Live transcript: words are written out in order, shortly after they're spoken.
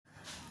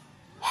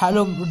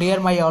Hello,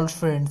 dear my old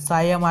friends.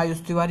 I am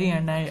Ayush Tiwari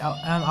and I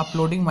am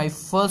uploading my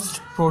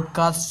first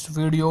broadcast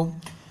audio,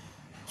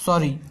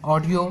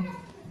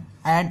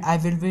 and I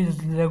will be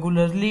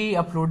regularly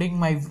uploading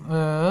my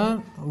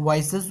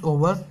voices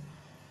over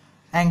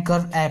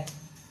Anchor app.